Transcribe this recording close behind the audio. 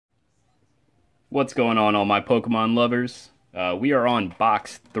What's going on, all my Pokemon lovers? We are on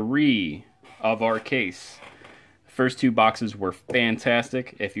box 3 of our case. First two boxes were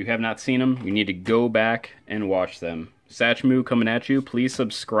fantastic. If you have not seen them, you need to go back and watch them. Satchmoo coming at you. Please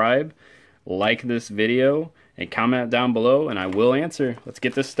subscribe, like this video, and comment down below, and I will answer. Let's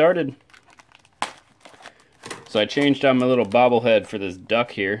get this started. So I changed out my little bobblehead for this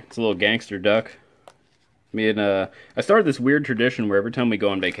duck here. It's a little gangster duck. I started this weird tradition where every time we go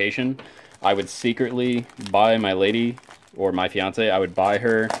on vacation, I would secretly buy my lady, or my fiance, I would buy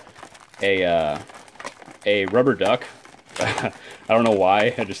her a rubber duck. I don't know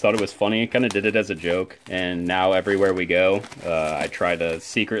why, I just thought it was funny. Kind of did it as a joke, and now everywhere we go, I try to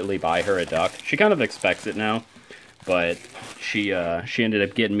secretly buy her a duck. She kind of expects it now, but she ended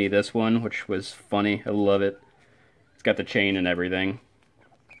up getting me this one, which was funny. I love it. It's got the chain and everything.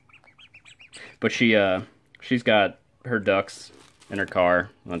 But she's got her ducks in her car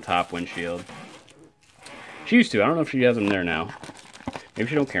on top windshield. She used to. I don't know if she has them there now. Maybe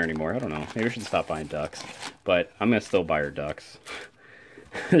she don't care anymore. I don't know. Maybe I should stop buying ducks. But I'm going to still buy her ducks.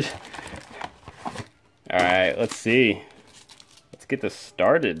 Alright, let's see. Let's get this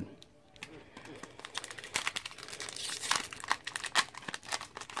started.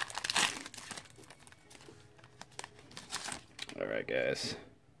 Alright, guys.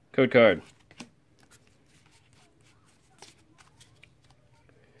 Code card.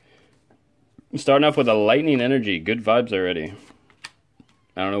 I'm starting off with a lightning energy. Good vibes already.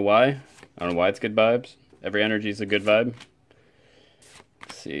 I don't know why. I don't know why it's good vibes. Every energy is a good vibe.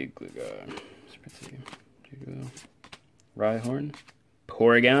 Let's see. Glugar. Rhyhorn.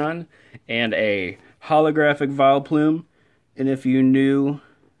 Porygon. And a holographic Vileplume. And if you knew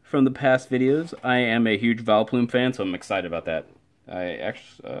from the past videos, I am a huge Vileplume fan, so I'm excited about that. I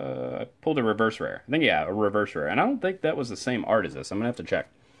pulled a reverse rare. I think, yeah, a reverse rare. And I don't think that was the same art as this. I'm going to have to check.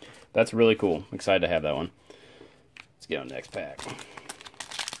 That's really cool. I'm excited to have that one. Let's get on the next pack. I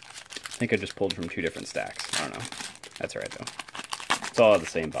think I just pulled from 2 different stacks. I don't know. That's all right, though. It's all out of the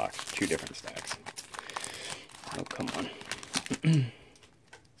same box. 2 different stacks. Oh, come on.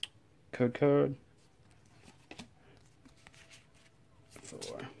 Code card. 4.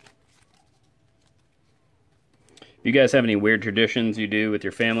 You guys have any weird traditions you do with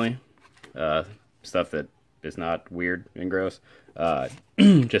your family? Stuff that is not weird and gross?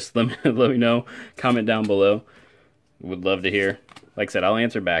 Just let me know. Comment down below. Would love to hear. Like I said, I'll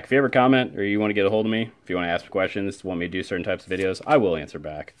answer back. If you ever comment or you want to get a hold of me, if you want to ask questions, want me to do certain types of videos, I will answer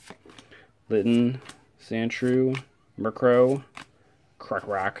back. Litten, Sandshrew, Murkrow,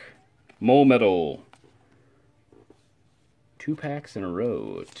 Crocrock, Mole Metal. 2 packs in a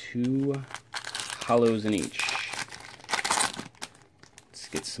row. 2 hollows in each. Let's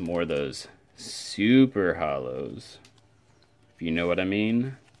get some more of those super hollows. If you know what I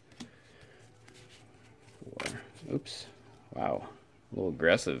mean. 4. Oops. Wow. A little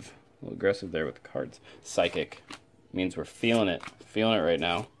aggressive. A little aggressive there with the cards. Psychic. Means we're feeling it. Feeling it right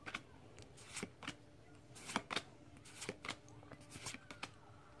now.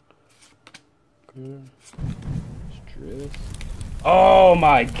 Oh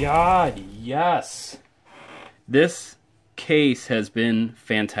my god, yes! This case has been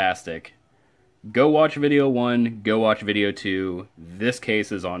fantastic. Go watch video 1, go watch video 2. This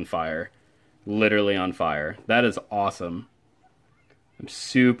case is on fire. Literally on fire. That is awesome. I'm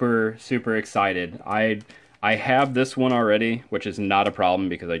super, super excited. I have this one already, which is not a problem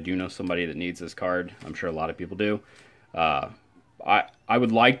because I do know somebody that needs this card. I'm sure a lot of people do. I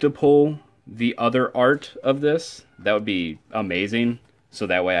would like to pull the other art of this. That would be amazing. So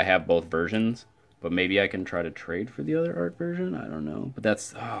that way I have both versions. But maybe I can try to trade for the other art version. I don't know. But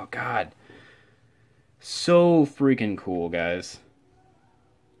that's, oh god. So freaking cool, guys.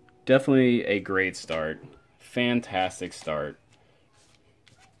 Definitely a great start. Fantastic start.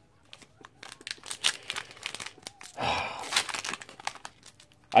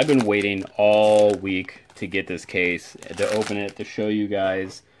 I've been waiting all week to get this case, to open it, to show you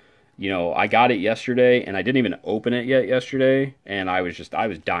guys. You know, I got it yesterday, and I didn't even open it yet yesterday, and I was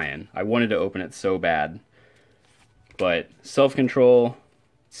dying. I wanted to open it so bad. But self-control,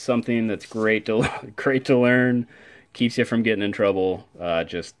 something that's great to learn, keeps you from getting in trouble.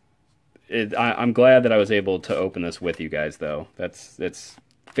 I'm glad that I was able to open this with you guys, though. It's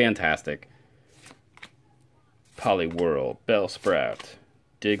fantastic. Poliwhirl, Bellsprout,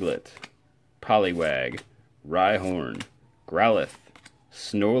 Diglett, Poliwag, Rhyhorn, Growlithe,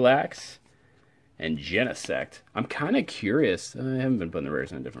 Snorlax, and Genesect. I'm kind of curious. I haven't been putting the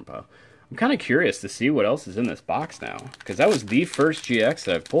rares in a different pile. I'm kind of curious to see what else is in this box now, because that was the first GX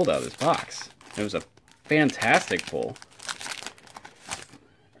that I've pulled out of this box. It was a fantastic pull.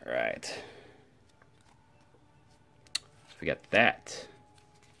 All right. We got that.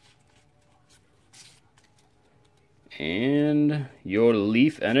 And your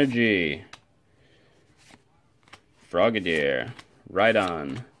Leaf Energy. Frogadier.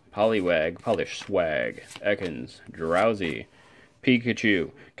 Rhydon. Poliwag. Polishwag. Ekans. Drowsy.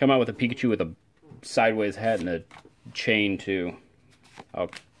 Pikachu. Come out with a Pikachu with a sideways hat and a chain too. I'll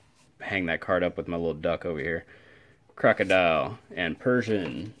hang that card up with my little duck over here. Crocodile. And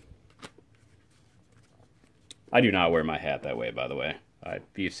Persian. I do not wear my hat that way, by the way.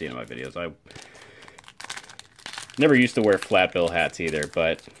 You've seen in my videos. I never used to wear flat bill hats either,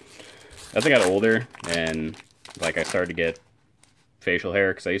 but as I got older and like I started to get facial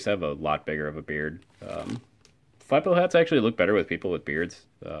hair, because I used to have a lot bigger of a beard, flat bill hats actually look better with people with beards.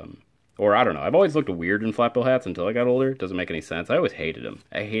 Or I don't know. I've always looked weird in flat bill hats until I got older. It doesn't make any sense. I always hated them.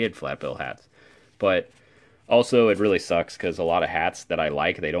 I hated flat bill hats. But also it really sucks because a lot of hats that I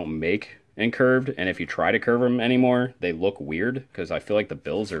like, they don't make in curved, and if you try to curve them anymore, they look weird because I feel like the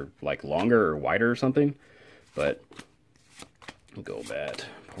bills are like longer or wider or something. But Golbat,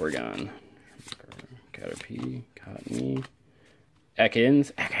 Porygon, Caterpie, Cottony,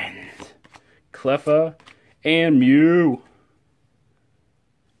 Ekans, Cleffa, and Mew.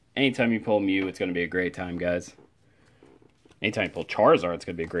 Anytime you pull Mew, it's going to be a great time, guys. Anytime you pull Charizard, it's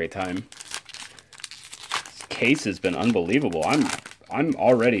going to be a great time. This case has been unbelievable. I'm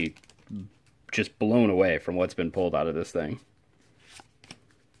already just blown away from what's been pulled out of this thing.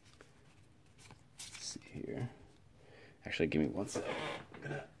 Let's see here. Actually, give me one sec. I'm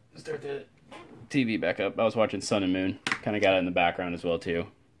going to start the TV back up. I was watching Sun and Moon. Kind of got it in the background as well, too.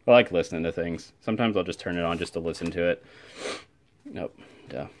 I like listening to things. Sometimes I'll just turn it on just to listen to it. Nope.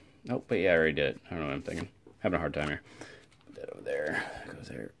 Duh. Nope, but yeah, I already did it. I don't know what I'm thinking. Having a hard time here. Put that over there. That goes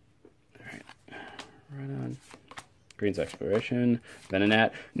there. Alright. Right on. Green's Exploration.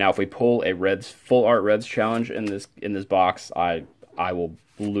 Venonat. Now, if we pull a Reds full art Reds challenge in this box, I will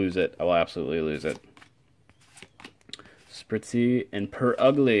lose it. I will absolutely lose it. Spritzy and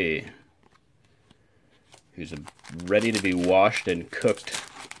Ugly, who's ready to be washed and cooked.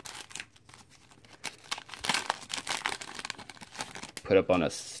 Put up on a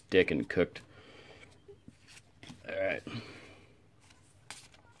stick and cooked. Alright.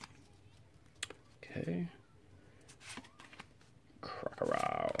 Okay.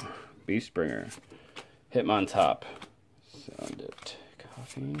 Crocodile. Beastbringer. Hitmontop. Soundit.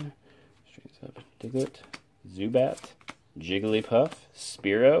 Coughing. Strings up. Diglett. Zubat. Jigglypuff.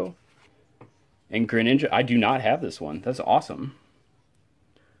 Spearow. And Greninja. I do not have this one. That's awesome.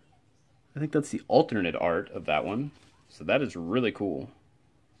 I think that's the alternate art of that one. So that is really cool.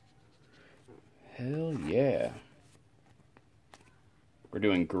 Hell yeah. We're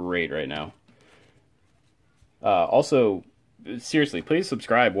doing great right now. Also, seriously, please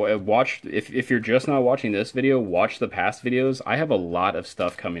subscribe. Watch, if you're just not watching this video, watch the past videos. I have a lot of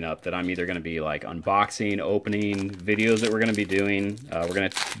stuff coming up that I'm either going to be like unboxing, opening, videos that we're going to be doing. We're going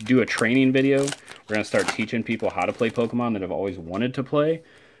to do a training video. We're going to start teaching people how to play Pokemon that have always wanted to play.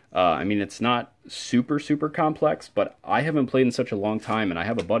 I mean, it's not super complex, but I haven't played in such a long time, and I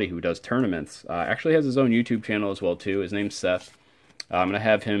have a buddy who does tournaments. Actually has his own YouTube channel as well, too. His name's Seth. I'm going to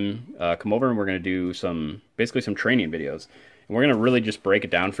have him come over, and we're going to do basically some training videos. And we're going to really just break it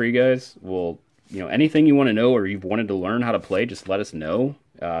down for you guys. We'll, anything you want to know or you've wanted to learn how to play, just let us know.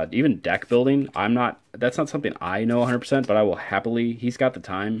 Even deck building, that's not something I know 100%, but I will happily, he's got the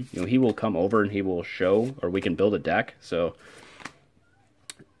time. He will come over and he will show, or we can build a deck. So,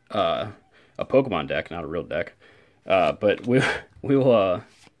 a Pokemon deck, not a real deck. But we'll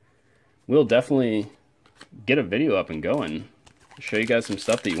definitely get a video up and going. Show you guys some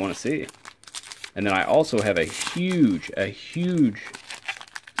stuff that you want to see. And then I also have a huge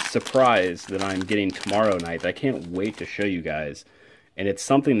surprise that I'm getting tomorrow night that I can't wait to show you guys. And it's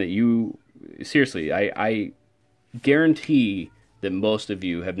something that seriously, I guarantee that most of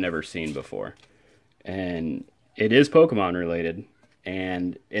you have never seen before. And it is Pokemon related.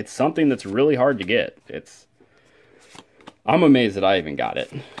 And it's something that's really hard to get. I'm amazed that I even got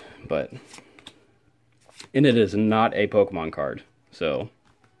it. And it is not a Pokemon card. So,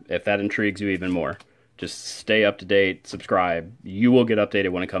 if that intrigues you even more, just stay up to date, subscribe. You will get updated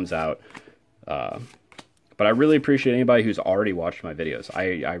when it comes out. But I really appreciate anybody who's already watched my videos.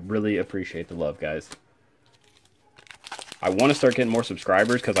 I really appreciate the love, guys. I want to start getting more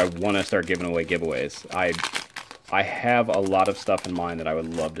subscribers because I want to start giving away giveaways. I have a lot of stuff in mind that I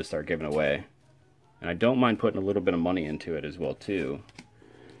would love to start giving away. And I don't mind putting a little bit of money into it as well, too.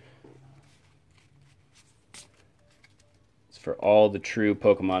 It's for all the true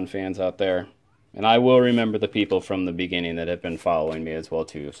Pokemon fans out there. And I will remember the people from the beginning that have been following me as well,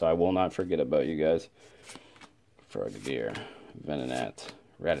 too. So I will not forget about you guys. Frogadier, Venonat,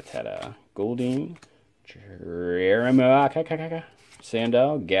 Rattata, Goldeen, Jeremiah,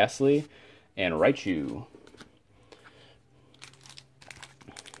 Sandal, Ghastly, and Raichu.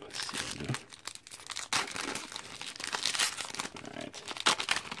 Let's see. Alright.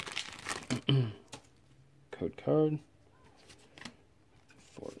 Code card.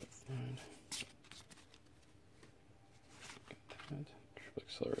 For the front. Triple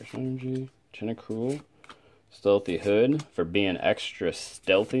Acceleration Energy. Tentacruel. Stealthy Hood for being extra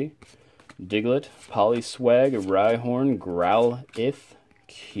stealthy. Diglett, Polyswag, Rhyhorn, Growlithe,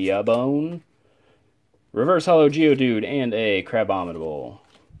 Cubone, Reverse Hollow Geodude, and a Crabominable.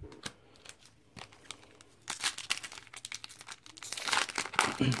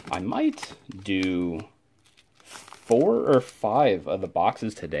 I might do 4 or 5 of the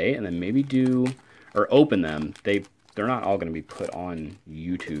boxes today, and then maybe do, or open them. They're not all going to be put on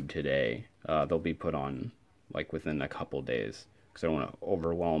YouTube today. They'll be put on like within a couple days, because I don't want to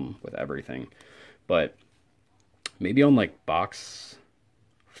overwhelm with everything. But maybe on like box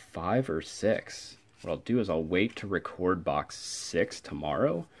 5 or 6, what I'll do is I'll wait to record box 6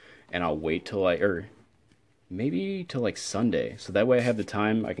 tomorrow, and I'll wait till maybe till like Sunday, so that way I have the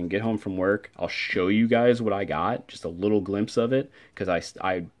time. I can get home from work, I'll show you guys what I got, just a little glimpse of it, because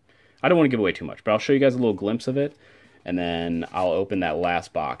I don't want to give away too much, but I'll show you guys a little glimpse of it, and then I'll open that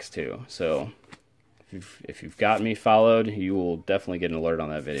last box too. So if you've got me followed, you will definitely get an alert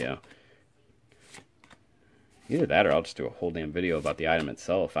on that video. Either that, or I'll just do a whole damn video about the item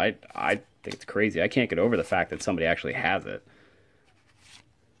itself. I think it's crazy. I can't get over the fact that somebody actually has it.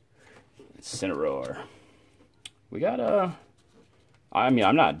 Incineroar. We got I mean,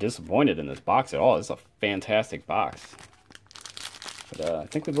 I'm not disappointed in this box at all. This is a fantastic box. But I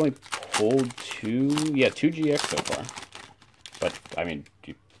think we've only pulled two GX so far. But I mean,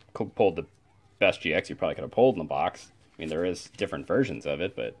 you pulled the best GX you probably could have pulled in the box. I mean, there is different versions of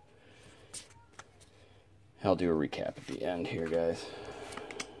it, but I'll do a recap at the end here, guys.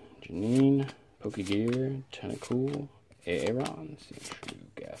 Janine, Pokegear, Tentacool, Aeron, Sandshrew,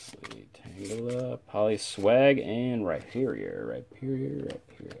 Ghastly, Tangela, Polyswag, and Rhyperior. Let's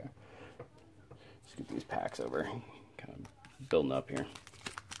get these packs over. Kind of building up here.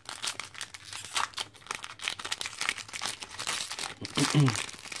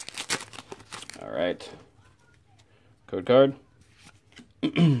 Alright. Code card.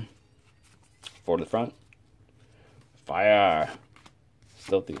 For the front. Fire.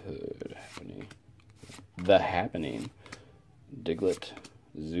 Stealthy Hood. The Happening. Diglett.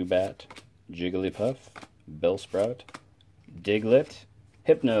 Zubat. Jigglypuff. Bellsprout. Diglett.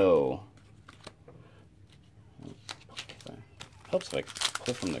 Hypno. Helps if I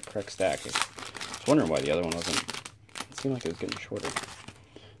pull from the correct stack. I was wondering why the other one wasn't. It seemed like it was getting shorter.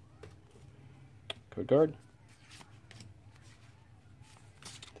 Code card.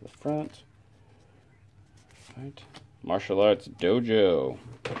 To the front. Right. Martial Arts Dojo.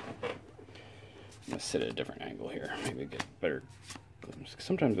 I'm going to sit at a different angle here. Maybe get better.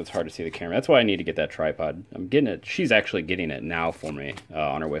 Sometimes it's hard to see the camera. That's why I need to get that tripod. I'm getting it. She's actually getting it now for me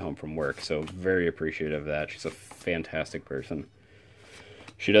on her way home from work. So very appreciative of that. She's a fantastic person.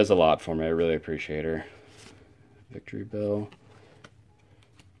 She does a lot for me. I really appreciate her. Victory Bell.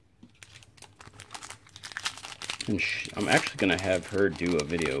 And I'm actually going to have her do a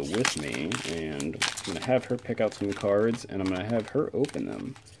video with me, and I'm going to have her pick out some cards, and I'm going to have her open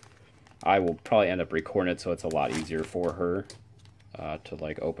them. I will probably end up recording it so it's a lot easier for her to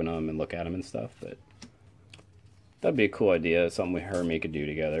like open them and look at them and stuff, but that'd be a cool idea, something her and me could do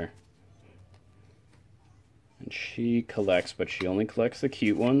together. And she collects, but she only collects the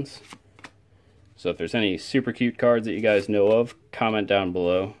cute ones. So if there's any super cute cards that you guys know of, comment down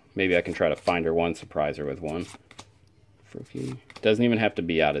below. Maybe I can try to find her one, surprise her with one. Fruity. Doesn't even have to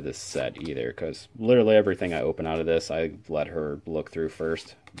be out of this set either, because literally everything I open out of this, I let her look through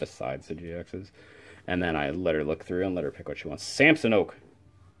first, besides the GXs. And then I let her look through and let her pick what she wants. Samson Oak.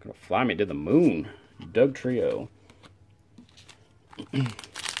 Gonna fly me to the moon. Doug Trio. Ooh,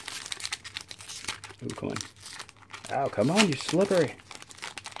 come on. Ow, come on, you're slippery.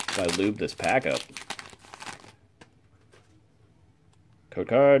 So I lube this pack up. Code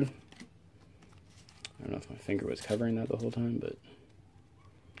card. I don't know if my finger was covering that the whole time, but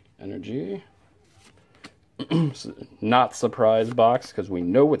energy. Not surprise box, because we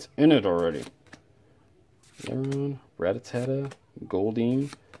know what's in it already. Leron, Rattata,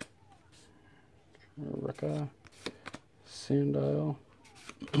 Goldeen, Ruka, Sandile,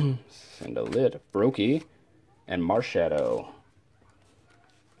 Sandalid, Brokey, and Marshadow.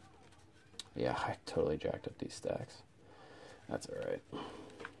 Yeah, I totally jacked up these stacks. That's alright.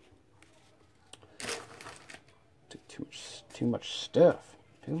 too much stuff.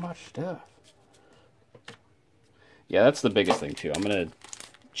 Too much stuff. Yeah, that's the biggest thing too. I'm going to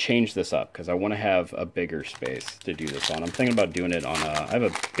change this up because I want to have a bigger space to do this on. I'm thinking about doing it on I have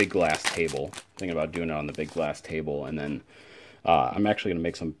a big glass table. I'm thinking about doing it on the big glass table, and then I'm actually going to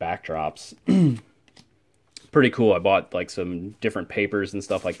make some backdrops. Pretty cool. I bought like some different papers and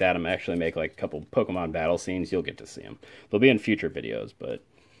stuff like that. I'm actually make like a couple Pokemon battle scenes. You'll get to see them. They'll be in future videos, but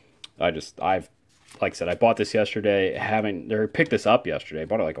I've like I said, I bought this yesterday. Picked this up yesterday. I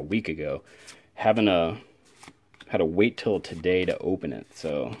bought it like a week ago. Had to wait till today to open it,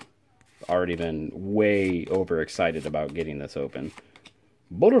 so already been way overexcited about getting this open.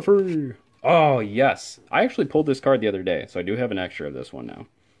 Butterfree! Oh, yes. I actually pulled this card the other day, so I do have an extra of this one now.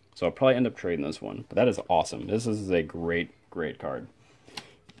 So I'll probably end up trading this one, but that is awesome. This is a great, great card.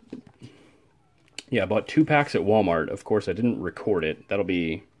 Yeah, I bought 2 packs at Walmart. Of course, I didn't record it. That'll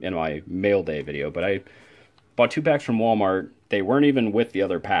be in my mail day video, but I bought 2 packs from Walmart. They weren't even with the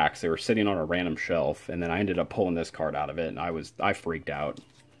other packs. They were sitting on a random shelf, and then I ended up pulling this card out of it, and I freaked out.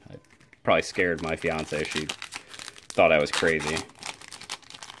 I probably scared my fiance. She thought I was crazy.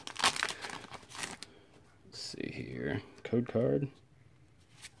 Let's see here. Code card.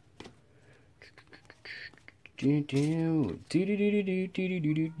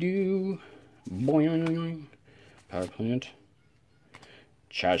 Boing. Power plant.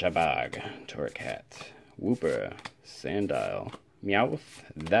 Chajabag. Torracat. Wooper. Sandile. Meowth.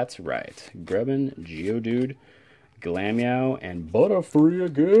 That's right. Grubbin. Geodude. Glameow. And Butterfree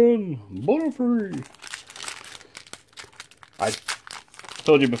again. Butterfree. I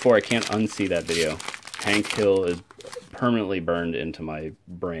told you before, I can't unsee that video. Hank Hill is permanently burned into my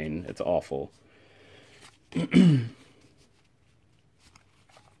brain. It's awful.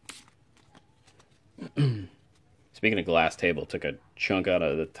 Speaking of glass table, took a chunk out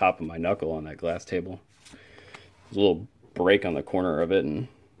of the top of my knuckle on that glass table. There's a little break on the corner of it and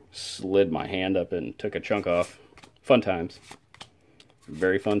slid my hand up and took a chunk off. Fun times.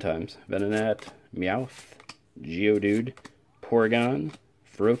 Very fun times. Venonat, Meowth, Geodude, Porygon,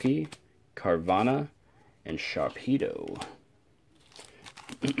 Froakie, Carvana, and Sharpedo.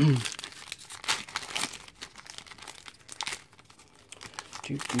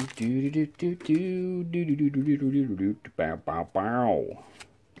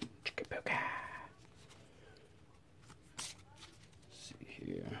 See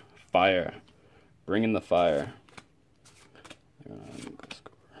here. Fire. Bring in the fire.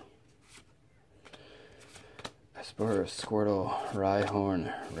 Espurr, Squirtle,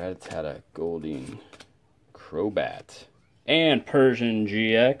 Rhyhorn, Rattata, Goldeen, Crobat, and Persian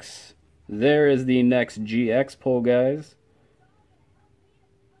GX. There is the next GX pull, guys.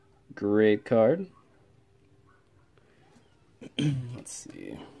 Great card. Let's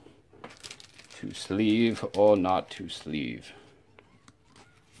see. To sleeve or not to sleeve?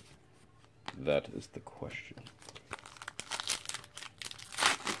 That is the question.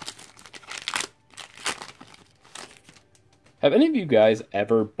 Have any of you guys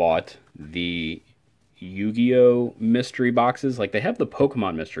ever bought the Yu-Gi-Oh! Mystery boxes? Like, they have the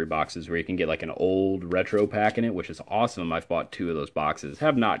Pokemon mystery boxes where you can get like an old retro pack in it, which is awesome. I've bought 2 of those boxes.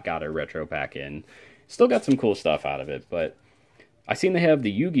 Have not got a retro pack in. Still got some cool stuff out of it, but I seen they have the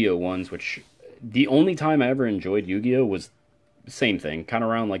Yu-Gi-Oh! Ones, which the only time I ever enjoyed Yu-Gi-Oh! Was the same thing, kind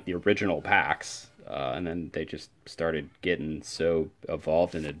of around like the original packs. And then they just started getting so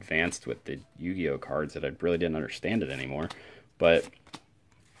evolved and advanced with the Yu-Gi-Oh! Cards that I really didn't understand it anymore. But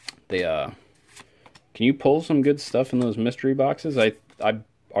they, can you pull some good stuff in those mystery boxes? I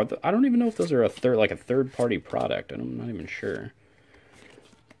don't even know if those are a third party product. I'm not even sure.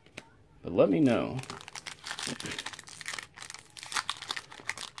 But let me know.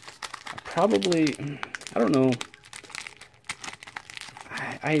 I don't know.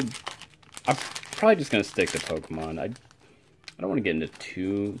 I'm probably just gonna stick to Pokemon. I don't want to get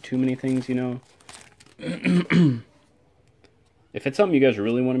into too many things, you know. If it's something you guys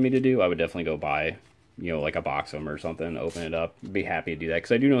really wanted me to do, I would definitely go buy, you know, like a box of them or something, open it up. Be happy to do that,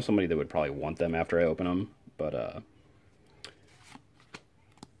 because I do know somebody that would probably want them after I open them. But let's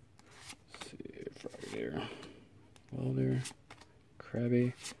see, Frogadier, Welder,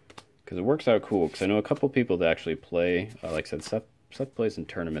 Krabby, because it works out cool. Because I know a couple people that actually play. Like I said, Seth plays in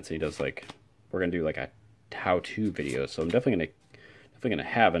tournaments, and he does like, we're gonna do like a how-to video. So I'm definitely gonna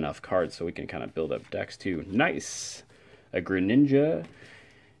have enough cards so we can kind of build up decks too. Nice. A Greninja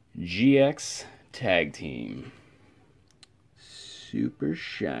GX Tag Team. Super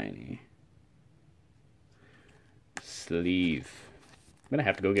shiny. Sleeve. I'm going to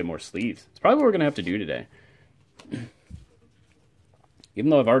have to go get more sleeves. It's probably what we're going to have to do today. Even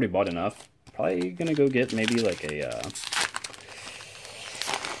though I've already bought enough, probably going to go get maybe like a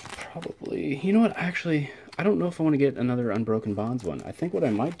Hopefully, you know what, actually, I don't know if I want to get another Unbroken Bonds one. I think what I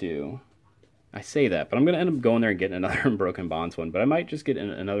might do, I say that, but I'm going to end up going there and getting another Unbroken Bonds one, but I might just get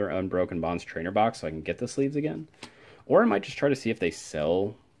another Unbroken Bonds trainer box so I can get the sleeves again. Or I might just try to see if they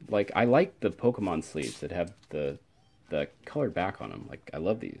sell, like, I like the Pokemon sleeves that have the colored back on them. Like, I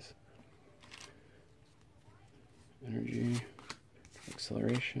love these. Energy,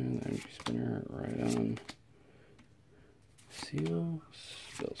 acceleration, energy spinner, right on. Seal,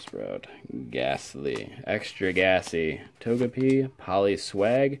 Spill Sprout, Ghastly, Extra Gassy, Togepi, Poly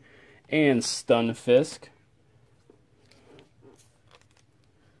Swag, and Stunfisk.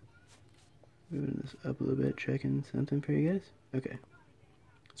 Moving this up a little bit, checking something for you guys. Okay.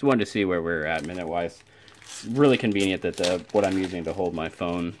 Just wanted to see where we're at minute-wise. It's really convenient that what I'm using to hold my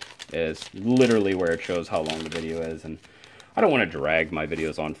phone is literally where it shows how long the video is, and I don't want to drag my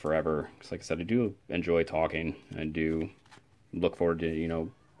videos on forever. Because like I said, I do enjoy talking. I do look forward to, you know,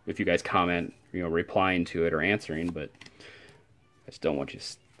 if you guys comment, you know, replying to it or answering, but I just don't want you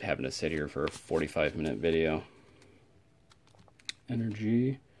having to sit here for a 45-minute video.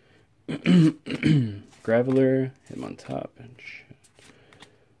 Energy. Graveler, Hitmontop, and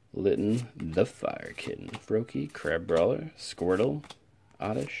Litten, the Fire Kitten, Froakie, Crab Brawler, Squirtle,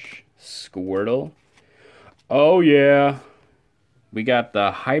 Oddish, Squirtle. Oh yeah, we got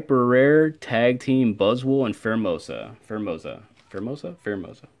the hyper rare tag team Buzzwole and Fermosa.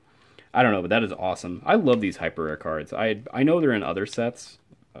 I don't know, but that is awesome. I love these hyper rare cards. I know they're in other sets,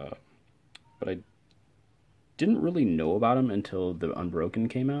 but I didn't really know about them until the Unbroken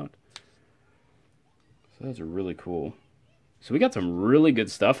came out. So those are really cool. So we got some really good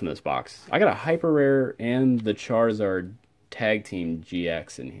stuff in this box. I got a hyper rare and the Charizard tag team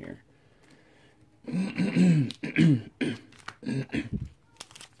GX in here.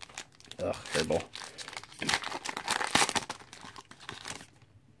 Ugh, hairball.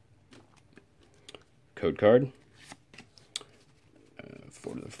 Code card.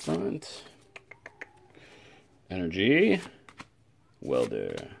 4 to the front. Energy.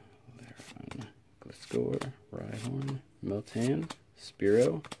 Welder. Gliscor. Rhyhorn. Meltan.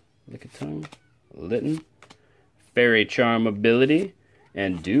 Spearow. Lickitung. Litten. Fairy Charm ability.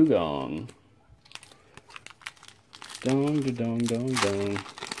 And Dugong. Dong, dong, dong, dong.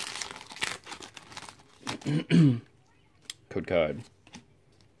 Code card.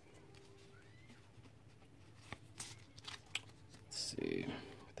 Let's see.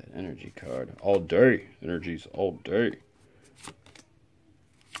 That energy card. All day. Energy's all day.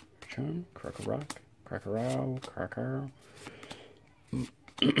 Charm. Crocorock. Crocorow.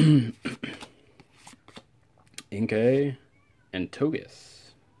 Inkay. And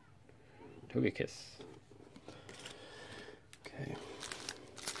Togekiss. Okay.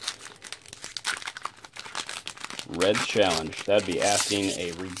 Red challenge. That'd be asking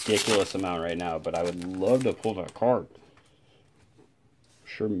a ridiculous amount right now, but I would love to pull that card. I'm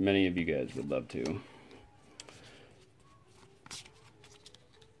sure many of you guys would love to.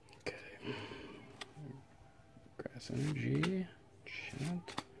 Okay. Grass Energy.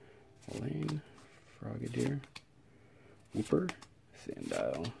 Chant. Lane. Frogadier. Whooper.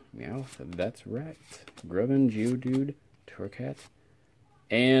 Sandile. Meowth. That's right. Grubbin. Geodude. Torcat.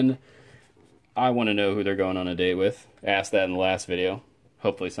 And I want to know who they're going on a date with. Asked that in the last video.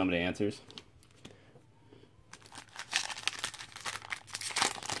 Hopefully somebody answers.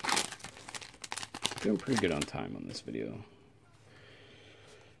 Doing pretty good on time on this video.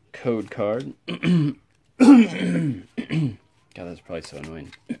 Code card. God, that's probably so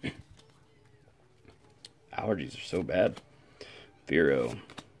annoying. Allergies are so bad. Vero.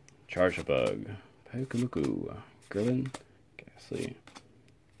 Charjabug. Pyukumuku. Grillin. Ghastly.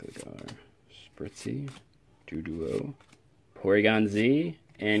 Gligar. Spritzy. Duduo. Porygon Z.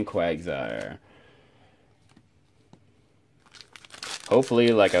 And Quagsire. Hopefully,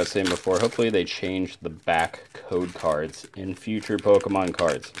 like I was saying before, hopefully they change the back code cards in future Pokemon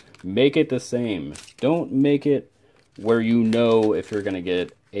cards. Make it the same. Don't make it where you know if you're going to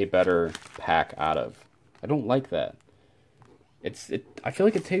get a better pack out of. I don't like that. I feel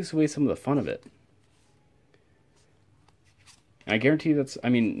like it takes away some of the fun of it. And I guarantee that's, I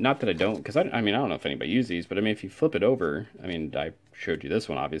mean, not that I don't, because I mean, I don't know if anybody uses these, but I mean, if you flip it over, I mean, I showed you this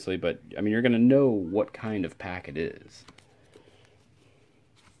one, obviously, but, I mean, you're going to know what kind of pack it is.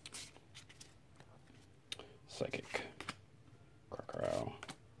 Psychic. Crocorow.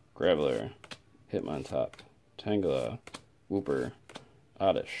 Graveler. Hitmontop. Tangela. Whooper.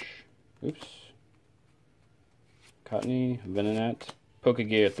 Oddish. Oops. Cottony. Venonat.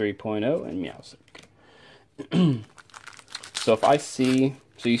 Pokegear 3.0, and Meowstic. So if I see,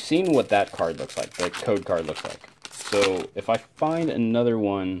 so you've seen what that card looks like, the code card looks like. So if I find another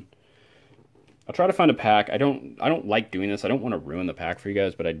one I'll try to find a pack. I don't like doing this. I don't want to ruin the pack for you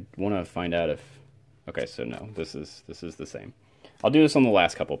guys, but I want to find out if... Okay, so no, this is the same. I'll do this on the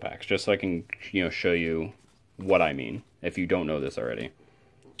last couple packs, just so I can, you know, show you what I mean, if you don't know this already.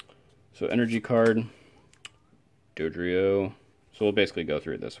 So energy card, Dodrio. So we'll basically go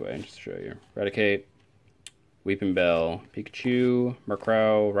through it this way, just to show you. Raticate, Weeping Bell, Pikachu,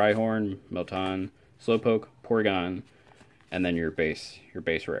 Murkrow, Rhyhorn, Milton, Slowpoke, Porygon, and then your base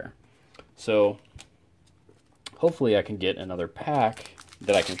rare. So hopefully I can get another pack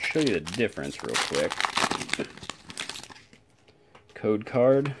that I can show you the difference real quick. Code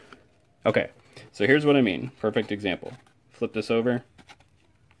card. Okay, so here's what I mean. Perfect example. Flip this over.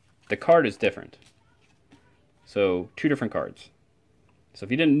 The card is different. So 2 different cards. So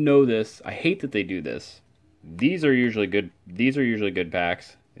if you didn't know this, I hate that they do this. These are usually good. These are usually good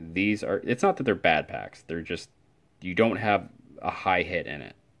packs. These are. It's not that they're bad packs. They're just, you don't have a high hit in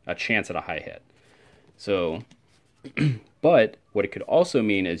it, a chance at a high hit. So, but what it could also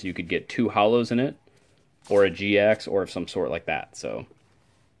mean is you could get 2 hollows in it, or a GX, or of some sort like that. So,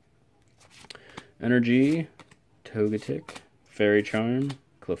 Energy, Togetic, Fairy Charm,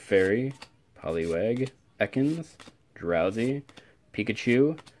 Clefairy, Poliwag, Ekans, Drowsy,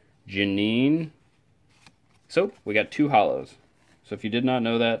 Pikachu, Janine. So we got 2 hollows. So if you did not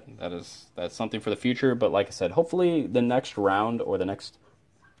know that, that's something for the future. But like I said, hopefully the next round or the next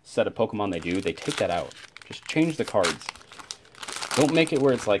set of Pokemon they take that out. Just change the cards. Don't make it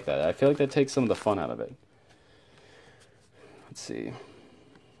where it's like that. I feel like that takes some of the fun out of it. Let's see.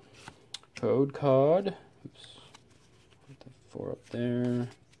 Code card. Oops. Put the 4 up there.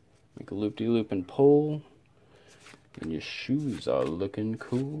 Make a loop-de-loop and pull. And your shoes are looking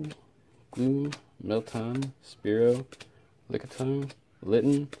cool. Glue, Milton, Spearow, Lickitung,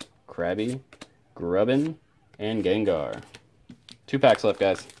 Litten, Krabby, Grubbin, and Gengar. 2 packs left,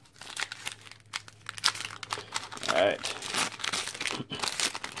 guys. Alright.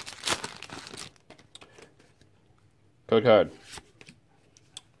 Code card.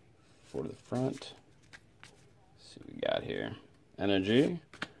 4 to the front. Let's see what we got here. Energy,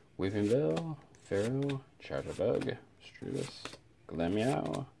 Weeping Bell, Pharaoh, Charjabug, Strudus,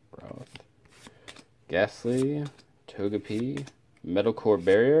 Glameow, Growth, Ghastly, Togepi, Metal Core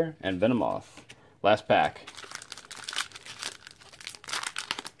Barrier, and Venomoth. Last pack.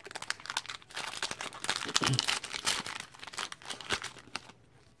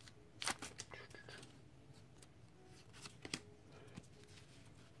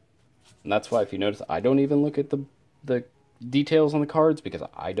 And that's why, if you notice, I don't even look at the details on the cards, because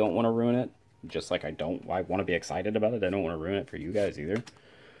I don't want to ruin it. Just like I want to be excited about it. I don't want to ruin it for you guys either.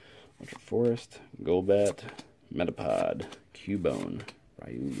 Ultra Forest, Golbat, Metapod, Cubone,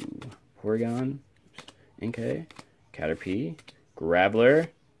 Ryu, Porygon, Inkay, Caterpie, Graveler,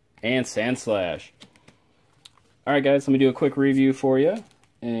 and Sandslash. Alright guys, let me do a quick review for you.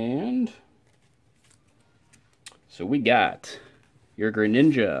 And so we got your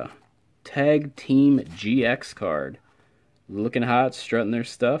Greninja Tag Team GX card. Looking hot, strutting their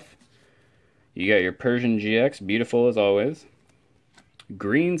stuff. You got your Persian GX, beautiful as always.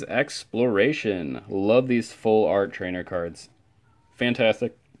 Green's Exploration. Love these full art trainer cards.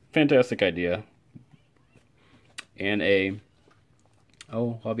 Fantastic. Fantastic idea. And a...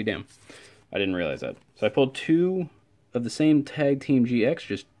 Oh, I'll be damned. I didn't realize that. So I pulled 2 of the same Tag Team GX,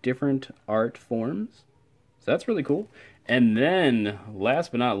 just different art forms. So that's really cool. And then,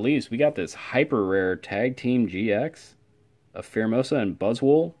 last but not least, we got this hyper rare Tag Team GX of Pheromosa and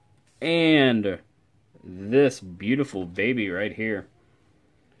Buzzwole. And this beautiful baby right here.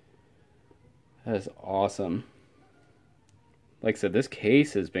 That is awesome. Like I said, this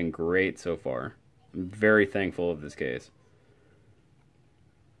case has been great so far. I'm very thankful of this case.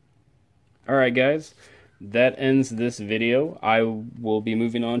 Alright guys, that ends this video. I will be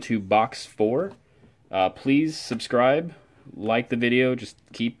moving on to box 4. Please subscribe, like the video, just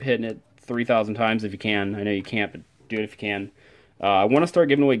keep hitting it 3,000 times if you can. I know you can't, but do it if you can. I want to start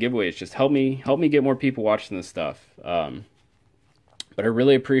giving away giveaways. Just help me get more people watching this stuff. But I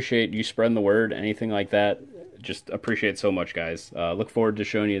really appreciate you spreading the word, anything like that. Just appreciate it so much, guys. Look forward to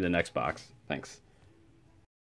showing you the next box. Thanks.